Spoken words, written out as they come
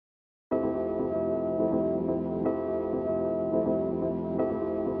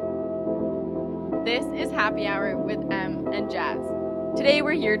This is Happy Hour with Em and Jazz. Today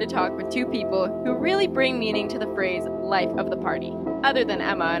we're here to talk with two people who really bring meaning to the phrase life of the party, other than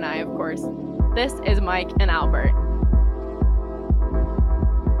Emma and I, of course. This is Mike and Albert.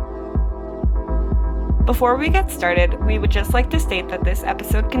 Before we get started, we would just like to state that this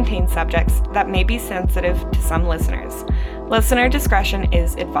episode contains subjects that may be sensitive to some listeners. Listener discretion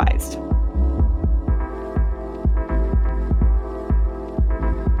is advised.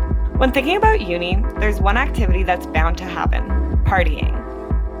 When thinking about uni, there's one activity that's bound to happen: partying.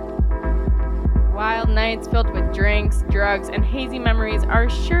 Wild nights filled with drinks, drugs, and hazy memories are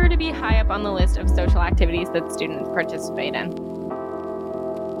sure to be high up on the list of social activities that students participate in.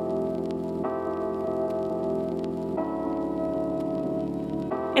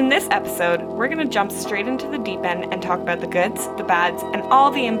 In this episode, we're going to jump straight into the deep end and talk about the goods, the bads, and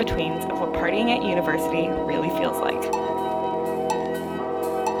all the in-betweens of what partying at university really feels like.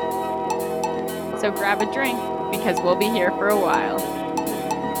 So grab a drink, because we'll be here for a while.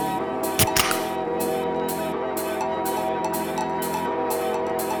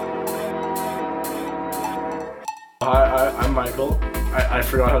 Hi, I'm Michael. I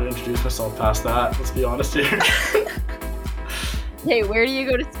forgot how to introduce myself past that, let's be honest here. Hey, where do you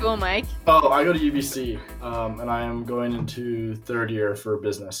go to school, Mike? Oh, I go to UBC, and I am going into third year for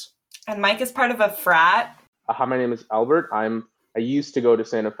business. And Mike is part of a frat. Hi, my name is Albert. I used to go to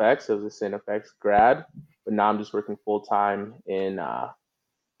St. FX. I was a St. FX grad, but now I'm just working full-time in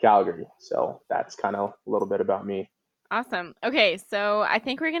Calgary. So that's kind of a little bit about me. Awesome. Okay, so I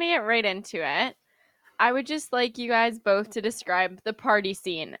think we're going to get right into it. I would just like you guys both to describe the party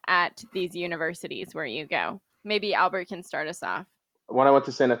scene at these universities where you go. Maybe Albert can start us off. When I went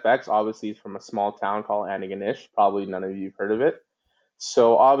to St. FX, obviously it's from a small town called Antigonish. Probably none of you have heard of it.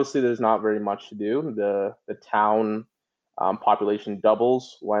 So obviously there's not very much to do. The town population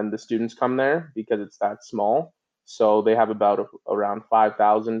doubles when the students come there because it's that small. So they have around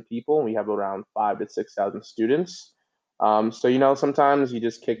 5,000 people. And we have around 5,000 to 6,000 students. So, sometimes you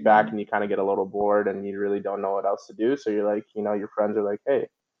just kick back and you kind of get a little bored and you really don't know what else to do. So you're like, your friends are like, hey,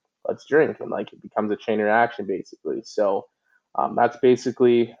 let's drink. And like, it becomes a chain reaction basically. So that's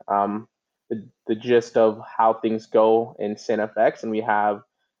basically the gist of how things go in St. FX. And we have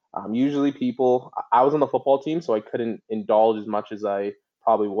usually people, I was on the football team, so I couldn't indulge as much as I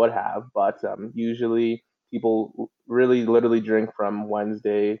probably would have. But usually people really literally drink from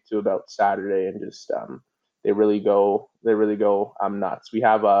Wednesday to about Saturday and just they really go nuts. We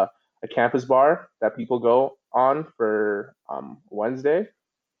have a campus bar that people go on for Wednesday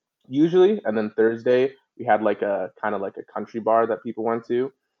usually, and then Thursday we had like a kind of like a country bar that people went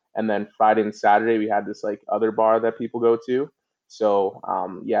to, and then Friday and Saturday we had this like other bar that people go to. So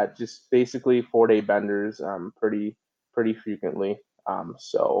just basically 4-day benders pretty frequently.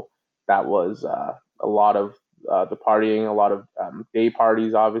 So that was a lot of the partying, a lot of day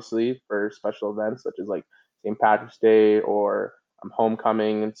parties obviously for special events such as like St. Patrick's Day or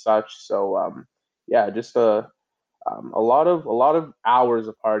homecoming and such. So just a lot of hours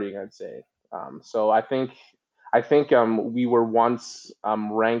of partying, I'd say. So I think we were once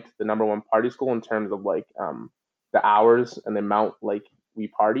ranked the number one party school in terms of like the hours and the amount like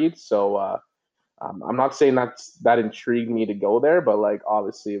we partied. So I'm not saying that intrigued me to go there, but like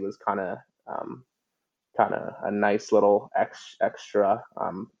obviously it was kind of a nice little extra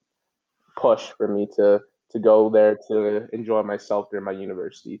push for me to go there to enjoy myself during my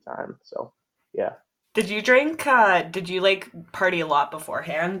university time. So yeah. Did you drink? Did you like party a lot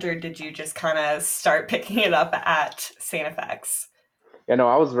beforehand, or did you just kind of start picking it up at St. FX? Yeah, no,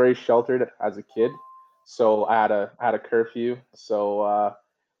 I was very sheltered as a kid, so I had a curfew. So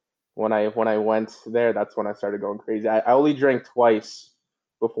when I went there, that's when I started going crazy. I only drank twice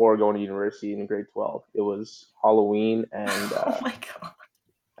before going to university in grade 12. It was Halloween and oh my God.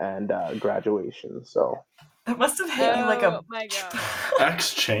 And graduation. So that must have hit you like a. My God.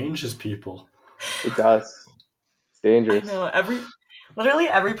 X changes people. It does. It's dangerous. I know literally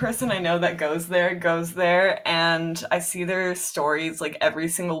every person I know that goes there, and I see their stories like every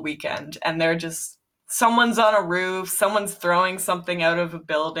single weekend, and they're just someone's on a roof, someone's throwing something out of a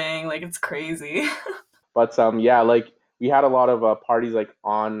building, like it's crazy. But like we had a lot of parties like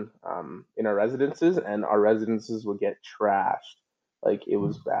on in our residences, and our residences would get trashed. Like it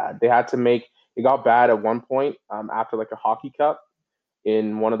was bad. It got bad at one point after like a hockey cup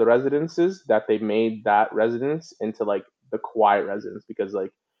in one of the residences that they made that residence into like the quiet residence because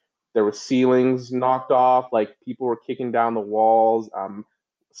like there were ceilings knocked off, like people were kicking down the walls,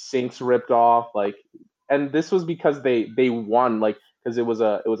 sinks ripped off, like, and this was because they won. Like because it was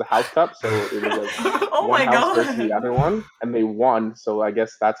a house cup, so it was like Oh one my house versus the god. other one, and they won. So I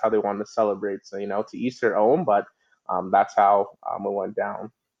guess that's how they wanted to celebrate. So to each their own, but that's how it went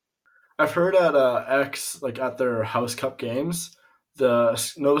down. I've heard at X, like at their House Cup games,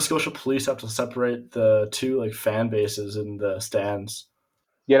 the Nova Scotia Police have to separate the two like fan bases in the stands.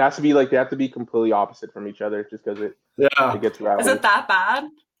 Yeah, it has to be like they have to be completely opposite from each other, just because it Yeah, gets Is rowdy. it that bad?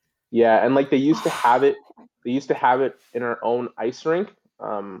 Yeah, and like they used to have it. They used to have it in our own ice rink,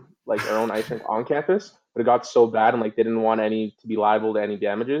 like our own ice rink on campus. But it got so bad, and like they didn't want any to be liable to any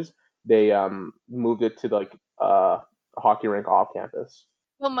damages. They moved it to like a hockey rink off campus.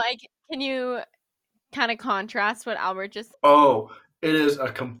 Well, Mike, can you kind of contrast what Albert just? Oh, it is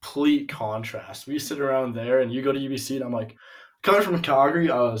a complete contrast. We sit around there, and you go to UBC, and I'm like, coming from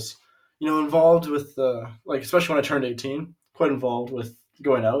Calgary, I was, involved with like, especially when I turned 18, quite involved with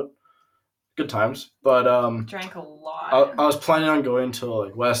going out, good times. But Drank a I lot. was planning on going to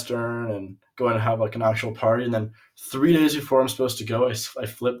like Western and going to have like an actual party, and then 3 days before I'm supposed to go, I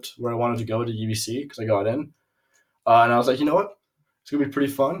flipped where I wanted to go to UBC because I got in, and I was like, you know what, it's gonna be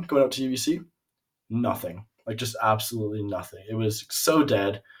pretty fun going out to UBC. Nothing. Like just absolutely nothing. It was so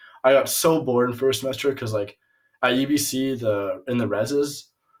dead. I got so bored in first semester because like at UBC in the reses,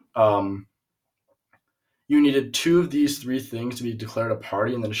 you needed 2 of these 3 things to be declared a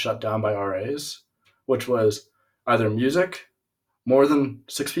party and then shut down by RAs, which was either music, more than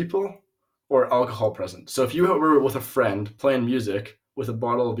 6 people, or alcohol present. So if you were with a friend playing music with a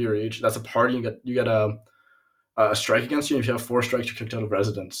bottle of beer each, that's a party. You get a strike against you. And if you have 4 strikes, you're kicked out of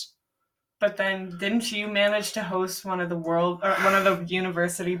residence. But then, didn't you manage to host one of the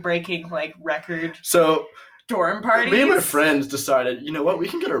university breaking like record So dorm parties? me and my friends decided, you know what, we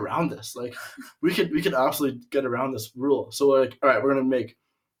can get around this. Like, we could absolutely get around this rule. So like, all right, we're gonna make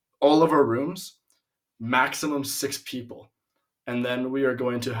all of our rooms maximum 6 people, and then we are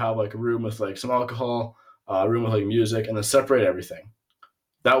going to have like a room with like some alcohol, a room with like music, and then separate everything.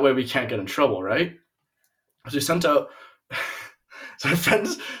 That way we can't get in trouble, right? So we sent out. So my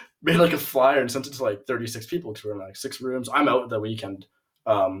friends made like a flyer and sent it to like 36 people because we're in like 6 rooms. I'm out the weekend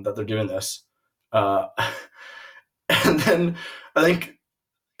that they're doing this. And then I think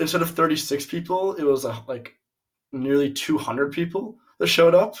instead of 36 people, it was like nearly 200 people that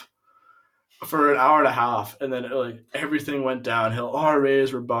showed up for an hour and a half. And then like everything went downhill.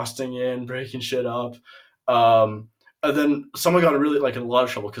 RAs were busting in, breaking shit up. And then someone got really like in a lot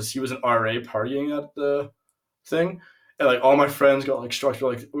of trouble because he was an RA partying at the thing. And like all my friends got like struck.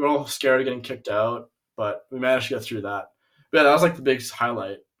 Like we were all scared of getting kicked out, but we managed to get through that. But yeah, that was like the biggest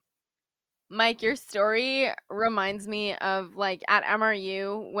highlight. Mike, your story reminds me of like at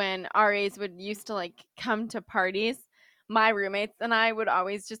MRU when RAs would used to like come to parties. My roommates and I would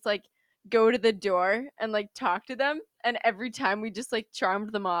always just like go to the door and like talk to them, and every time we just like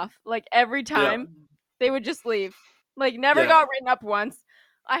charmed them off. Like every time they would just leave. Like never got written up once.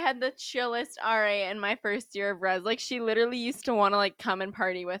 I had the chillest RA in my first year of res. Like she literally used to want to like come and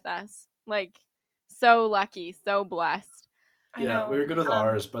party with us. Like so lucky, so blessed. Yeah, we were good with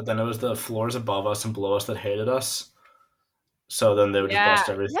ours, but then it was the floors above us and below us that hated us. So then they would just bust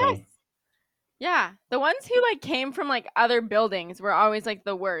everything. Yes. Yeah, the ones who like came from like other buildings were always like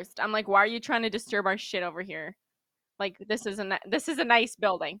the worst. I'm like, why are you trying to disturb our shit over here? Like this is a nice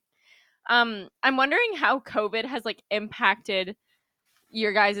building. I'm wondering how COVID has like impacted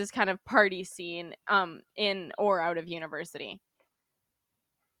your guys' kind of party scene in or out of university.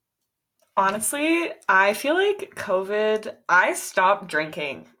 Honestly, I feel like I stopped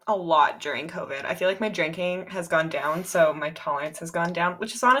drinking a lot during COVID. I feel like my drinking has gone down, so my tolerance has gone down,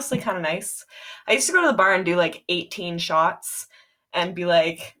 which is honestly kind of nice. I used to go to the bar and do like 18 shots and be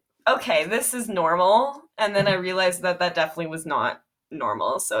like, okay, this is normal. And then I realized that definitely was not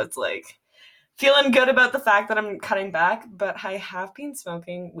normal. So it's like feeling good about the fact that I'm cutting back, but I have been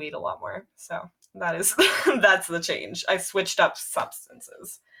smoking weed a lot more. So that's the change. I switched up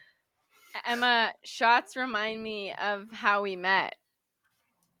substances. Emma, shots remind me of how we met.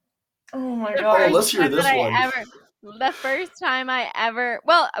 Oh my god. Let's hear this one. The first time I ever,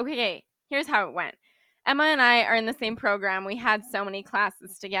 well, okay, here's how it went. Emma and I are in the same program. We had so many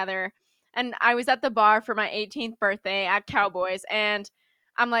classes together. And I was at the bar for my 18th birthday at Cowboys. And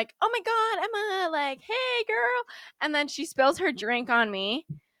I'm like, oh my God, Emma, like, hey, girl. And then she spills her drink on me.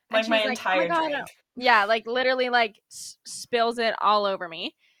 Like my entire drink. Yeah, like literally like spills it all over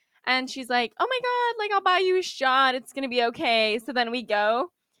me. And she's like, oh my God, like I'll buy you a shot. It's going to be okay. So then we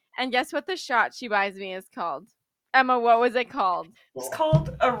go. And guess what the shot she buys me is called? Emma, what was it called? It's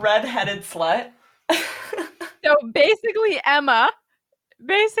called a red-headed slut. So basically Emma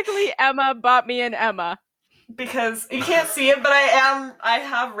bought me an Emma. because you can't see it, but I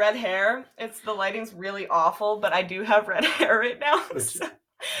have red hair. The lighting's really awful, but I do have red hair right now. So.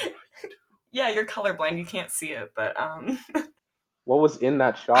 Yeah, you're colorblind. You can't see it, but What was in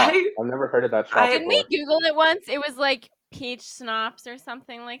that shop? I've never heard of that shop Didn't before. we Google it once? It was like peach schnapps or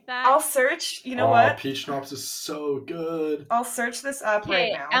something like that. I'll search. You know what? Peach schnapps is so good. I'll search this up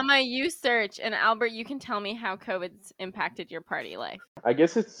right now. Emma, you search, and Albert, you can tell me how COVID's impacted your party life. I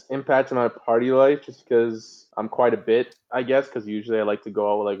guess it's impacted my party life just because I'm quite a bit, I guess, because usually I like to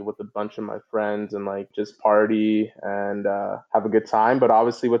go out like with a bunch of my friends and like just party and have a good time. But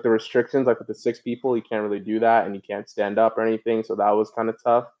obviously with the restrictions, like with the 6 people, you can't really do that and you can't stand up or anything. So that was kind of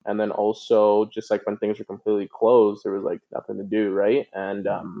tough. And then also just like when things were completely closed, there was like nothing to do, right? And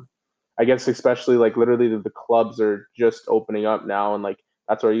I guess especially like literally the clubs are just opening up now, and like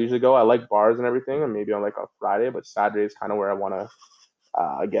that's where I usually go. I like bars and everything, and maybe on like a Friday, but Saturday is kind of where I want to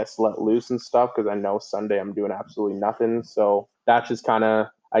I guess let loose and stuff, because I know Sunday I'm doing absolutely nothing. So that's just kind of,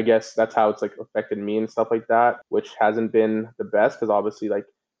 I guess that's how it's like affected me and stuff like that, which hasn't been the best, because obviously like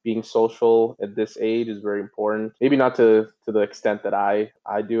being social at this age is very important. Maybe not to the extent that I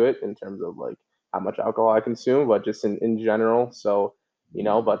do it in terms of like how much alcohol I consume, but just in general. So, you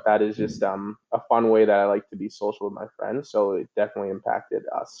know, but that is just a fun way that I like to be social with my friends. So it definitely impacted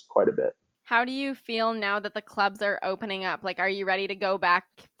us quite a bit. How do you feel now that the clubs are opening up? Like, are you ready to go back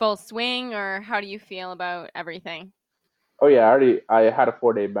full swing, or how do you feel about everything? Oh yeah, I had a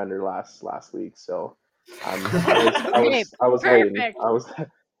 4-day bender last week, so I was waiting.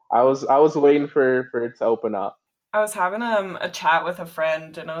 I was waiting for it to open up. I was having a chat with a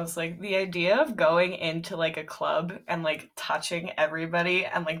friend, and I was like, the idea of going into like a club and like touching everybody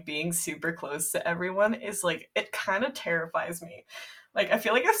and like being super close to everyone is like, it kind of terrifies me. Like, I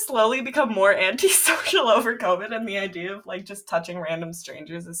feel like I've slowly become more antisocial over COVID, and the idea of like just touching random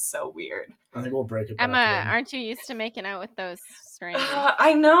strangers is so weird. I think we'll break it. Emma, aren't you used to making out with those strangers?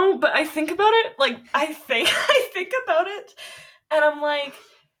 I know, but I think about it. Like, I think about it, and I'm like,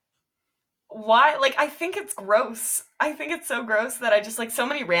 why? Like, I think it's gross. I think it's so gross that I just like so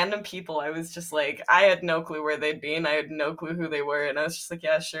many random people. I was just like, I had no clue where they'd be, and I had no clue who they were, and I was just like,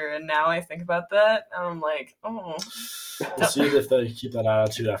 yeah, sure. And now I think about that, and I'm like, oh. We'll see if they keep that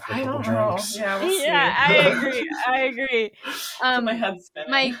attitude after a couple drinks. Yeah, we'll see. Yeah, I agree. My head's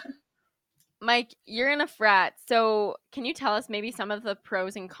spinning. Mike, you're in a frat, so can you tell us maybe some of the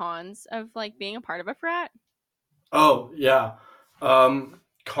pros and cons of like being a part of a frat? Oh yeah,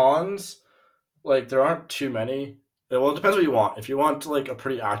 cons. Like, there aren't too many. Well, it depends what you want. If you want like a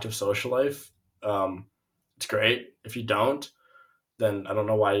pretty active social life, it's great. If you don't, then I don't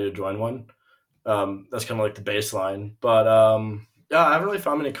know why you would join one. That's kind of like the baseline. But yeah, I haven't really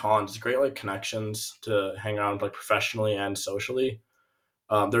found many cons. It's great like connections to hang around like professionally and socially.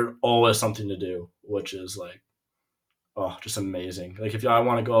 There's always something to do, which is like, oh, just amazing. Like if I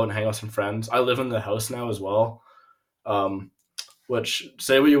want to go out and hang out with some friends, I live in the house now as well. Which,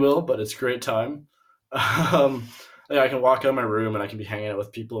 say what you will, but it's a great time. Like I can walk out of my room and I can be hanging out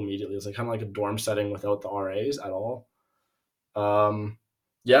with people immediately. It's like kind of like a dorm setting without the RAs at all.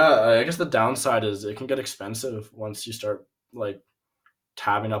 Yeah, I guess the downside is it can get expensive once you start like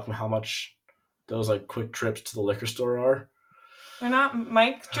tabbing up on how much those like quick trips to the liquor store are. They're not.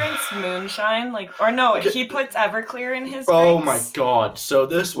 Mike drinks moonshine, like, or no, he puts Everclear in his. Oh drinks. my god! So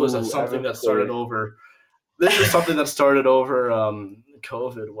this was something that started over. This is something that started over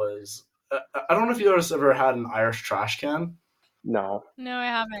COVID. Was I don't know if you guys ever had an Irish trash can. No, I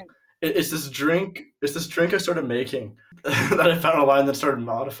haven't. It's this drink. It's this drink I started making that I found online that started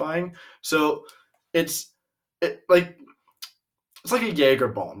modifying. So it's like a Jaeger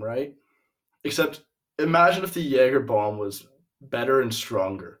bomb, right? Except imagine if the Jaeger bomb was better and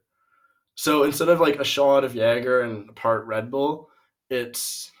stronger. So instead of like a shot of Jaeger and a part Red Bull,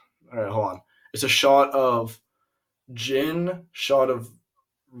 it's a shot of gin, shot of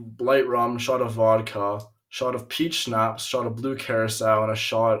light rum, shot of vodka, shot of peach schnapps, shot of blue curacao, and a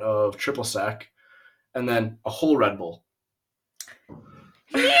shot of triple sec, and then a whole Red Bull.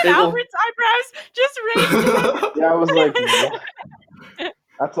 Me and Albert's eyebrows just raised. Yeah, I was like, what?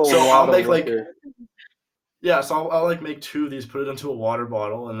 That's a lot. So I'll make like. Yeah, so I'll like make 2 of these, put it into a water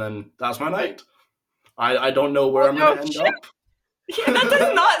bottle, and then that's my night. I don't know where I'm going to end up. Yeah, that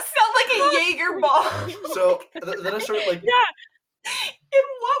does not sound like a Jaeger bomb. So then I started like... Yeah. In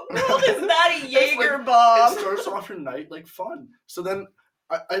what world is that a Jaeger bomb? It starts off your night like fun. So then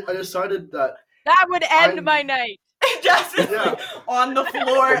I decided that... That would end my night. Definitely. Yeah. On the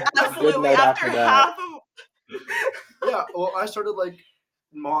floor, absolutely, after half of... Yeah, well, I started like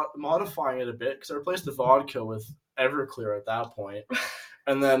modifying it a bit because I replaced the vodka with Everclear at that point.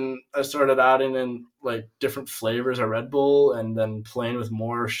 And then I started adding in like different flavors of Red Bull and then playing with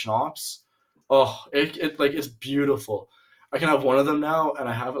more schnapps. Oh, it like it's beautiful. I can have one of them now, and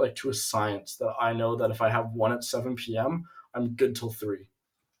I have it like to a science that I know that if I have one at 7 p.m., I'm good till 3.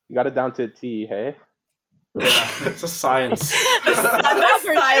 You got it down to a T, hey? Yeah, it's a science. The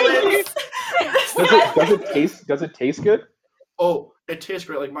silence. Does it taste good? Oh, it tastes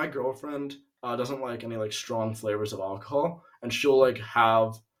great. Like my girlfriend doesn't like any like strong flavors of alcohol, and she'll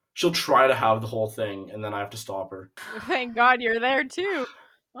try to have the whole thing, and then I have to stop her. Thank God you're there too.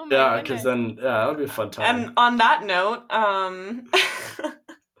 Oh my Yeah, goodness. because then that'll be a fun time. And on that note,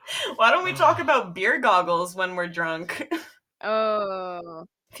 why don't we talk about beer goggles when we're drunk? Oh.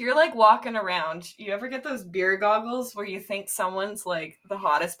 If you're like walking around, you ever get those beer goggles where you think someone's like the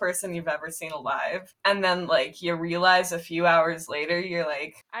hottest person you've ever seen alive, and then like you realize a few hours later you're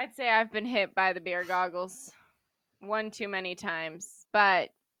like, I'd say I've been hit by the beer goggles one too many times, but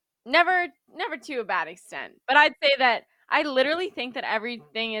never to a bad extent. But I'd say that I literally think that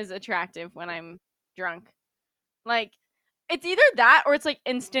everything is attractive when I'm drunk. Like, it's either that or it's like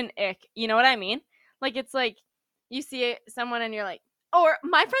instant ick. You know what I mean? Like, it's like you see someone and you're like, or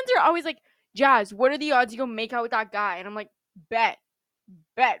my friends are always like, Jazz, what are the odds you go make out with that guy? And I'm like, bet,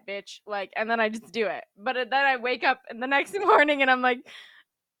 bitch. Like, and then I just do it. But then I wake up the next morning and I'm like,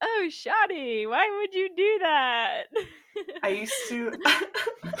 oh, shoddy, why would you do that? I used to.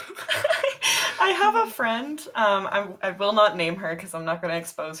 I have a friend. I will not name her because I'm not going to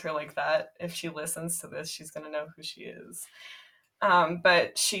expose her like that. If she listens to this, she's going to know who she is.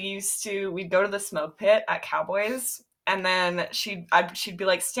 But we'd go to the smoke pit at Cowboys, and then she'd be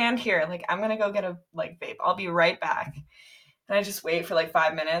like, stand here, like I'm gonna go get a like vape. I'll be right back. And I just wait for like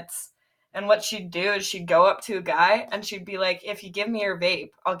 5 minutes. And what she'd do is she'd go up to a guy and she'd be like, if you give me your vape,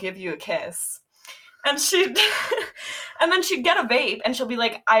 I'll give you a kiss. And and then she'd get a vape and she'll be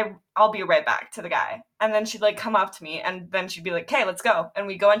like, I'll be right back to the guy. And then she'd like come up to me and then she'd be like, okay, let's go. And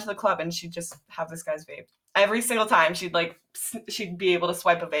we go into the club and she'd just have this guy's vape. Every single time she'd be able to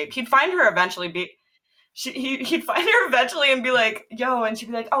swipe a vape. He'd find her eventually he'd find her eventually and be like, yo, and she'd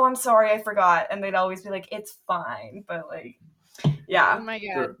be like, oh, I'm sorry, I forgot. And they'd always be like, it's fine. But like, yeah. Oh my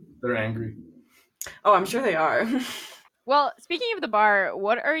God. They're angry. Oh, I'm sure they are. Well, speaking of the bar,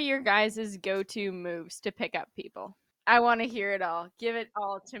 what are your guys' go-to moves to pick up people? I want to hear it all. Give it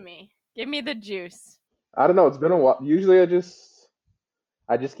all to me. Give me the juice. I don't know. It's been a while. Usually, I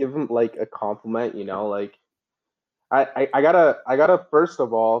just give them like a compliment. You know, like I gotta. First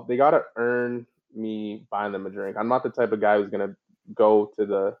of all, they gotta earn me buying them a drink. I'm not the type of guy who's gonna go to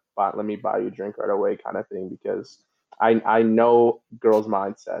the let me buy you a drink right away kind of thing, because I know girls'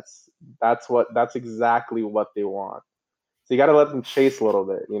 mindsets. That's exactly what they want. So you got to let them chase a little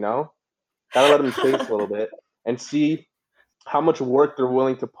bit, you know? Got to let them chase a little bit and see how much work they're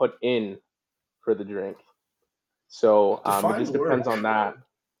willing to put in for the drink. So it just depends on that.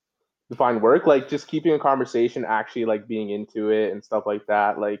 Define work, like just keeping a conversation, actually like being into it and stuff like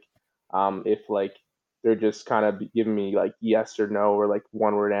that. Like if like they're just kind of giving me like yes or no or like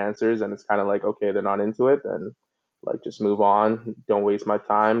one word answers, and it's kind of like, okay, they're not into it, then like just move on. Don't waste my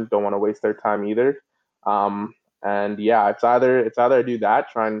time. Don't want to waste their time either. And yeah, it's either I do that,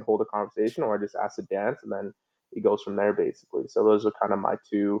 try and hold a conversation, or I just ask to dance, and then it goes from there basically. So those are kind of my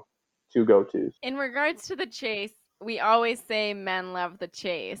two go-tos. In regards to the chase, we always say men love the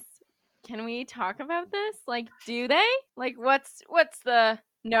chase. Can we talk about this? Like, do they? Like, what's the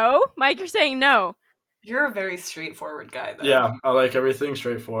no? Mike, you're saying no. You're a very straightforward guy, though. Yeah, I like everything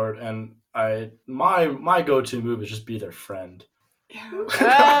straightforward, and my go-to move is just be their friend.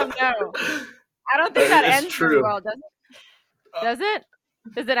 Yeah. No. I don't think that ends very well, does it? Does it?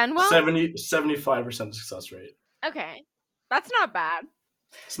 Does it end well? 75% success rate. Okay. That's not bad.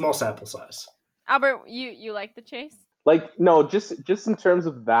 Small sample size. Albert, you like the chase? Like, no, just in terms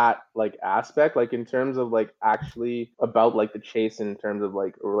of that like aspect, like in terms of like actually about like the chase in terms of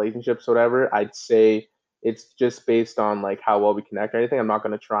like relationships or whatever, I'd say it's just based on like how well we connect or anything. I'm not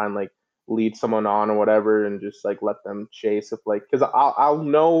going to try and like lead someone on or whatever and just like let them chase, if like, because I'll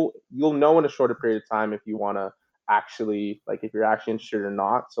know, you'll know in a shorter period of time if you want to actually like, if you're actually interested or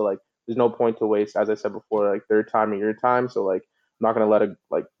not. So like there's no point to waste, as I said before, like their time or your time. So like I'm not going to let a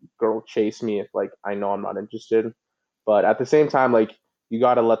like girl chase me if like I know I'm not interested. But at the same time, like you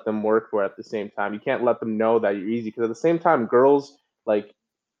got to let them work for it at the same time. You can't let them know that you're easy, because at the same time, girls like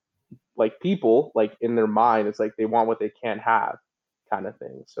people like in their mind, it's like they want what they can't have, kind of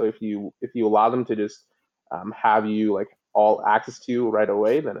thing. So if you allow them to just have you like all access to you right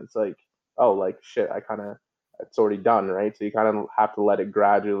away, then it's like, oh, like shit, it's already done, right? So you kind of have to let it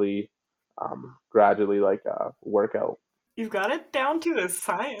gradually like work out. You've got it down to a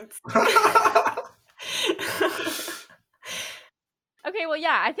science. Okay, well,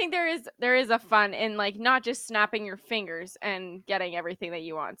 yeah, I think there is a fun in like not just snapping your fingers and getting everything that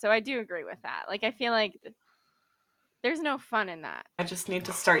you want. So I do agree with that. Like I feel like there's no fun in that. I just need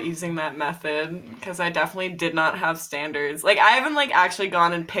to start using that method because I definitely did not have standards. Like I haven't like actually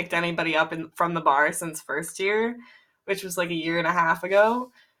gone and picked anybody up from the bar since first year, which was like a year and a half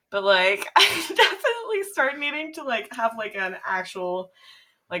ago. But like I definitely start needing to like have like an actual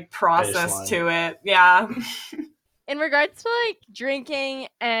like process Baseline. to it. Yeah. In regards to like drinking,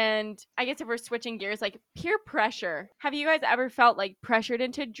 and I guess if we're switching gears, like peer pressure. Have you guys ever felt like pressured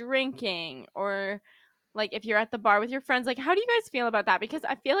into drinking, or like if you're at the bar with your friends, like how do you guys feel about that? Because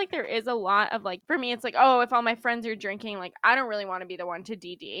I feel like there is a lot of like, for me it's like, oh, if all my friends are drinking, like I don't really want to be the one to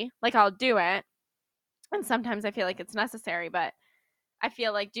DD. Like I'll do it, and sometimes I feel like it's necessary, but I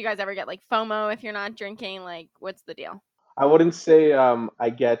feel like, do you guys ever get like FOMO if you're not drinking? Like what's the deal? I wouldn't say I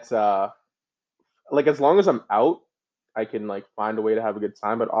get like as long as I'm out, I can like find a way to have a good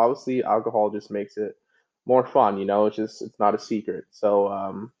time. But obviously, alcohol just makes it more fun. You know, it's not a secret.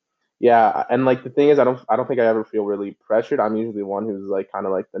 So yeah, and like the thing is, I don't think I ever feel really pressured. I'm usually one who's like kind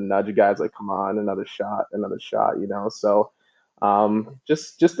of like the nudge guys, like come on, another shot, another shot. You know, so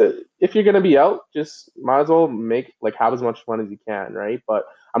if you're gonna be out, just might as well make like have as much fun as you can, right? But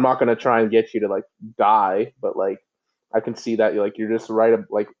I'm not gonna try and get you to like die, but like I can see that you're just right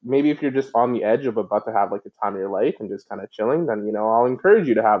like maybe if you're just on the edge of about to have like the time of your life and just kind of chilling, then I'll encourage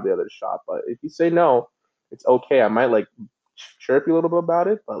you to have the other shot. But if you say no, it's okay. I might like chirp you a little bit about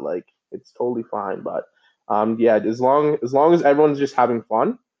it, but like it's totally fine. But yeah, as long as everyone's just having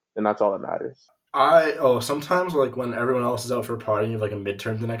fun, then that's all that matters. Sometimes like when everyone else is out for a party and you have like a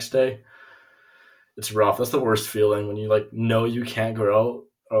midterm the next day, it's rough. That's the worst feeling when you like know you can't go out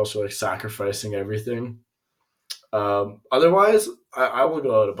or else you're like sacrificing everything. Otherwise, I will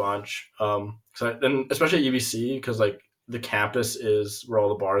go out a bunch. And especially at UBC because like the campus is where all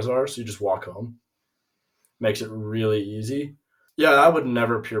the bars are, so you just walk home. Makes it really easy. Yeah, I would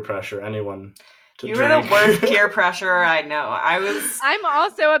never peer pressure anyone to You drink. were the worst peer pressure I know. I'm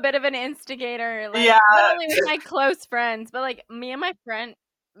also a bit of an instigator, like Yeah. not only with my close friends, but like me and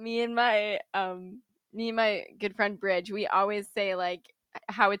my good friend Bridge, we always say like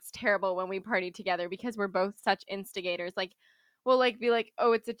how it's terrible when we party together because we're both such instigators. Like we'll like be like,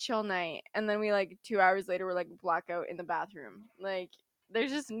 oh, it's a chill night, and then we like 2 hours later we're like blackout in the bathroom. Like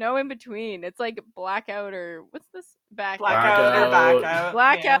there's just no in between. It's like blackout or what's this Blackout or Blackout. backout.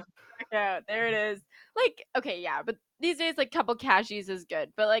 Blackout. Yeah. Blackout. There it is. Like, okay, yeah, but these days, like, couple cashies is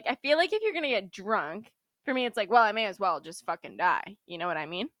good. But, like, I feel like if you're gonna get drunk, for me, it's like, well, I may as well just fucking die. You know what I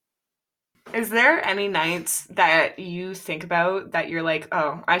mean? Is there any nights that you think about that you're like,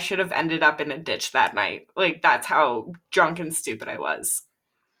 oh, I should have ended up in a ditch that night? Like, that's how drunk and stupid I was.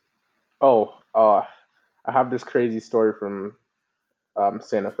 Oh, I have this crazy story from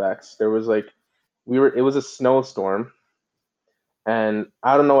Santa FX. There was like it was a snowstorm, and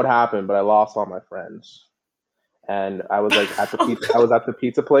I don't know what happened, but I lost all my friends. And I was like at the pizza. I was at the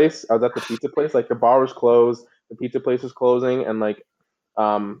pizza place. I was at the pizza place. Like the bar was closed, the pizza place was closing, and like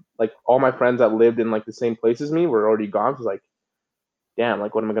all my friends that lived in like the same place as me were already gone. So I was like, damn,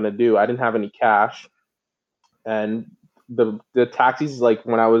 like what am I gonna do? I didn't have any cash, and the taxis like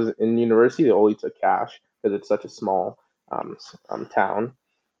when I was in university, they only took cash because it's such a small town.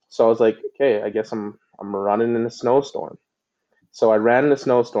 So I was like, okay, I guess I'm running in a snowstorm. So I ran in a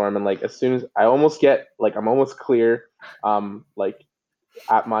snowstorm, and like as soon as I almost get like I'm almost clear, like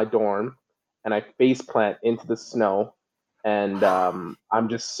at my dorm, and I face plant into the snow, and I'm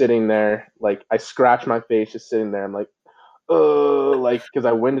just sitting there, like I scratch my face just sitting there. I'm like because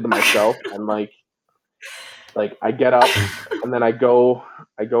I winded myself, and like I get up, and then I go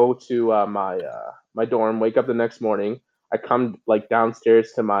to my dorm, wake up the next morning. I come like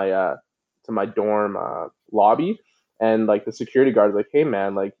downstairs to my dorm lobby, and like the security guard's like, "Hey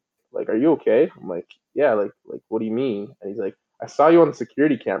man, like are you okay?" I'm like, "Yeah, like what do you mean?" And he's like, "I saw you on the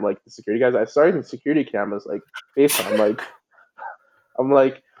security cam." Like the security guys, I saw you on the security cameras, like FaceTime. I'm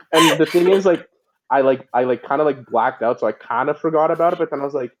like, and the thing is, like, I kind of like blacked out, so I kind of forgot about it. But then I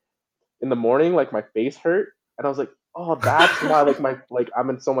was like, in the morning, like my face hurt, and I was like, oh, that's why like I'm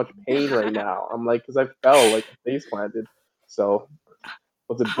in so much pain right now. I'm like, because I fell like face planted. So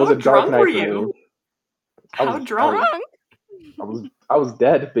was How a dark drunk were night for me. you? I How was drunk? I was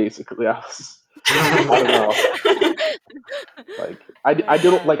dead basically. I don't know.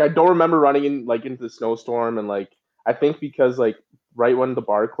 Like I don't remember running into the snowstorm, and like I think because like right when the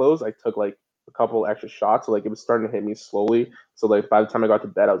bar closed, I took like a couple extra shots, so like it was starting to hit me slowly. So like by the time I got to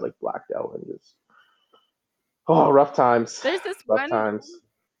bed, I was like blacked out and just Oh, rough times. There's this Rough times.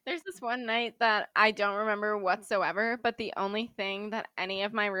 one night that I don't remember whatsoever, but the only thing that any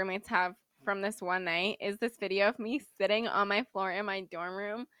of my roommates have from this one night is this video of me sitting on my floor in my dorm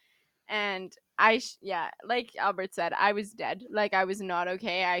room. And like Albert said, I was dead. Like, I was not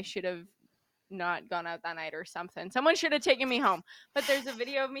okay. I should have not gone out that night or something. Someone should have taken me home. But there's a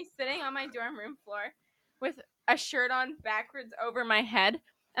video of me sitting on my dorm room floor with a shirt on backwards over my head,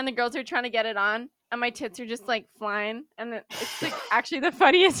 and the girls are trying to get it on, and my tits are just like flying. And it's like actually the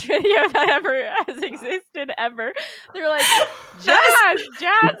funniest video that ever has existed ever. They're like,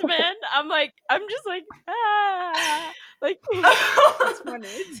 Jasmine. I'm just like, ah. Like, that's funny.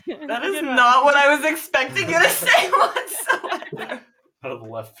 That is not what I was expecting you to say whatsoever. Out of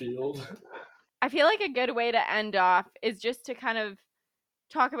left field. I feel like a good way to end off is just to kind of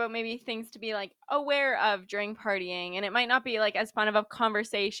talk about maybe things to be like aware of during partying, and it might not be like as fun of a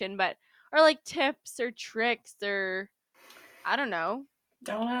conversation, but or like tips or tricks or I don't know.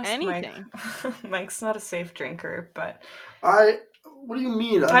 Don't ask anything. Mike. Mike's not a safe drinker, but what do you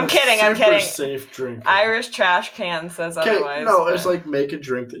mean? I'm kidding. Safe drinker. Irish trash can says otherwise. No, but... it's like make a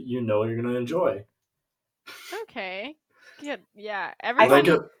drink that you know you're gonna enjoy. Okay. Yeah.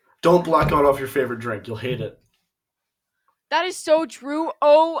 Everyone. Don't black out off your favorite drink. You'll hate it. That is so true.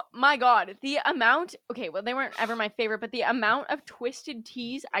 Oh my god. The amount. Okay, well, they weren't ever my favorite, but the amount of twisted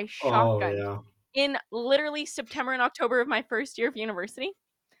teas I shotgunned in literally September and October of my first year of university.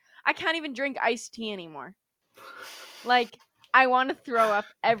 I can't even drink iced tea anymore. Like, I want to throw up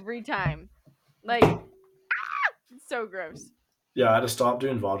every time. Like, it's so gross. Yeah, I had to stop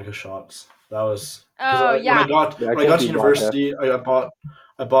doing vodka shots. That was. Oh, When I got to university, I bought.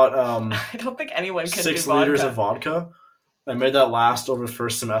 I don't think anyone can 6 do liters vodka. of vodka. I made that last over the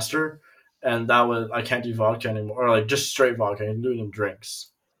first semester, and I can't do vodka anymore, or like just straight vodka. I can do it in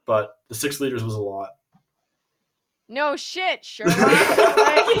drinks, but the 6 liters was a lot. No shit, Sherlock.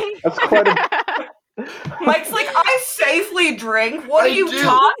 That's quite a... Mike's like, I safely drink. What are you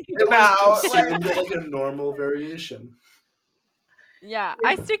talking about? Like a normal variation. Yeah,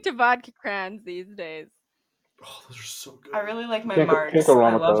 I stick to vodka crayons these days. Oh, those are so good. I really like my Can't marks. go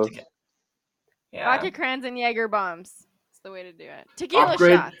wrong I with love those. to get. Yeah. Vodka crayons and Jaeger bombs. It's the way to do it. Tequila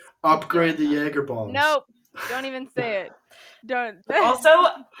Upgrade shots. Upgrade the Jaeger bombs. Nope. Don't even say it. Don't. Also,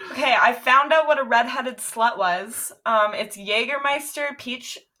 okay, I found out what a redheaded slut was. It's Jägermeister,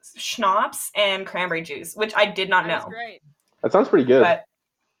 peach schnapps, and cranberry juice, which I did not That's know. great. That sounds pretty good. But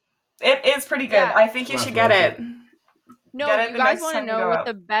it is pretty good. Yeah. I think you should get it. No, Get it you the guys next want to time you know go what out.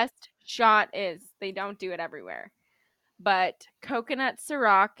 the best shot is. They don't do it everywhere. But coconut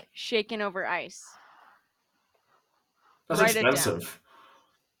Ciroc shaken over ice. That's Write it down. expensive.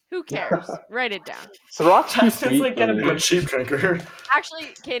 Who cares? Write it down. Srirach's too Just sweet. like get a I'm a cheap drinker. Actually,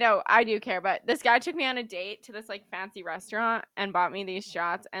 okay, no, I do care. But this guy took me on a date to this like fancy restaurant and bought me these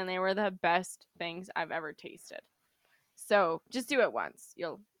shots, and they were the best things I've ever tasted. So just do it once.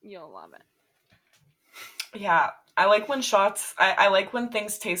 You'll love it. Yeah, I like when shots. I like when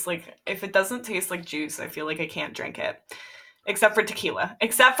things taste like. If it doesn't taste like juice, I feel like I can't drink it. Except for tequila.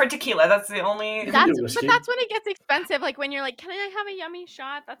 That's the only. can That's do whiskey. but that's when it gets expensive. Like when you're like, can I have a yummy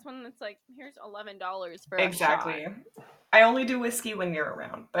shot? That's when it's like, here's $11 for a Exactly. shot. I only do whiskey when you're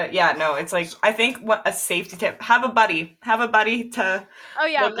around. But yeah, no, it's like I think what a safety tip. Have a buddy to Oh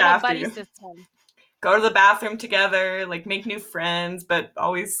yeah, look little after buddy you. system. Go to the bathroom together, like make new friends, but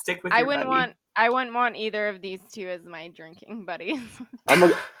always stick with your buddy. I wouldn't want either of these two as my drinking buddies.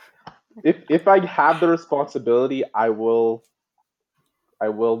 If I have the responsibility, I will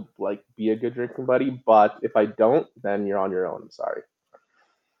like be a good drinking buddy. But if I don't, then you're on your own. I'm sorry.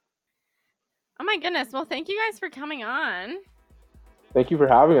 Oh my goodness. Well, thank you guys for coming on. Thank you for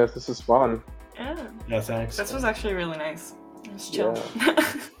having us. This is fun. Yeah. Yeah, thanks. This was actually really nice. It was chill.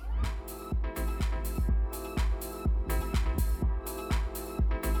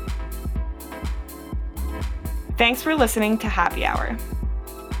 Thanks for listening to Happy Hour.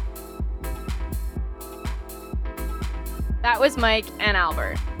 That was Mike and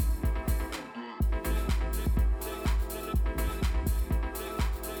Albert.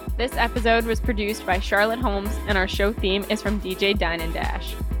 This episode was produced by Charlotte Holmes, and our show theme is from DJ Dine and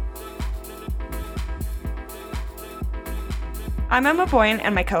Dash. I'm Emma Boyne,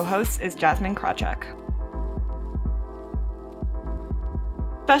 and my co-host is Jasmine Krawchuk.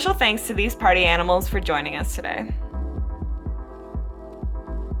 Special thanks to these party animals for joining us today.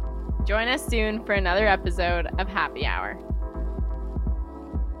 Join us soon for another episode of Happy Hour.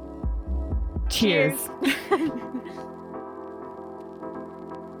 Cheers. Cheers.